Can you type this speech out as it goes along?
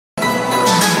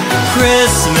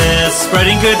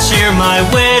spreading good cheer, my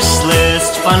wish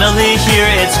list. Finally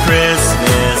here, it's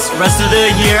Christmas. Rest of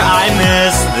the year I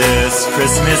miss this.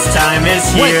 Christmas time is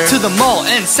here. Went to the mall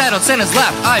and sat on Santa's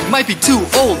lap. I might be too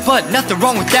old, but nothing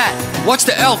wrong with that. Watched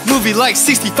the Elf movie like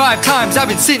 65 times. I've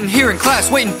been sitting here in class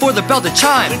waiting for the bell to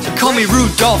chime. Call me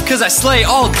Rudolph cause I slay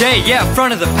all day. Yeah,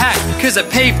 front of the pack cause I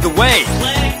paved the way.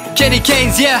 Candy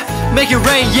canes, yeah, make it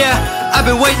rain, yeah. I've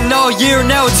been waiting all year,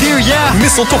 now it's here, yeah.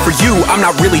 Mistletoe for you, I'm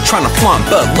not really trying to flaunt,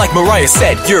 but like Mariah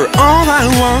said, you're all I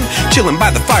want. Chilling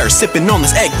by the fire, sipping on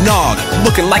this eggnog.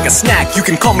 Looking like a snack, you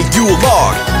can call me Yule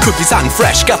log. Cookies hot and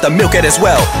fresh, got the milk at as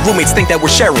well. Roommates think that we're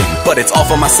sharing, but it's all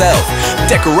for myself.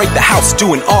 Decorate the house,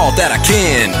 doing all that I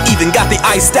can. Even got the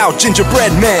iced out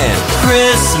gingerbread man.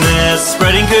 Christmas,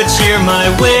 spreading good cheer,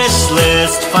 my wish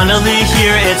list. Finally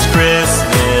here, it's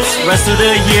Christmas. Rest of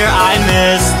the year I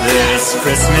miss this.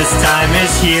 Christmas time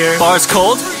is here. Bar's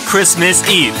cold, Christmas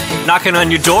Eve. Knocking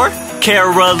on your door,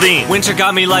 Caroline. Winter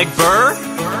got me like burr.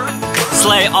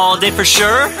 Slay all day for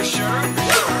sure.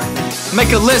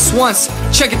 Make a list once,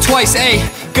 check it twice, ayy.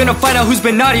 Gonna find out who's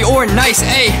been naughty or nice,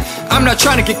 ayy. I'm not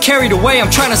trying to get carried away, I'm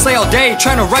trying to slay all day.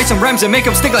 Trying to write some rhymes and make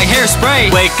them stick like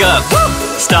hairspray. Wake up,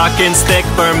 stockings thick,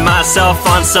 burn myself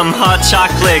on some hot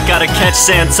chocolate. Gotta catch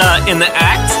Santa in the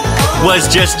act. Was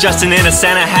just Justin in a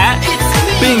Santa hat.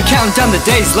 Been counting down the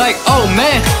days like, oh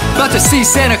man, about to see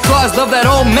Santa Claus, love that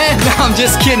old man. Nah, I'm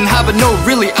just kidding, how but no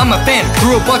really, I'm a fan.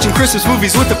 Grew up watching Christmas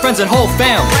movies with the friends and whole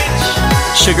fam.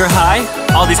 Sugar high,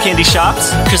 all these candy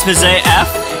shops. Christmas AF,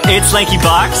 it's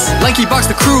Lankybox. Lankybox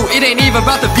the crew, it ain't even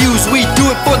about the views. We do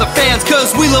it for the fans,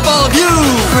 cause we love all of you.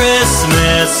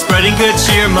 Christmas, spreading good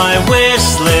cheer, my wish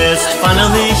list.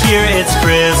 Finally here, it's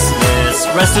Christmas.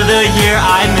 Rest of the year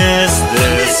I miss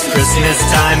this. Christmas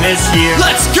time is here.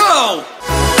 Let's go!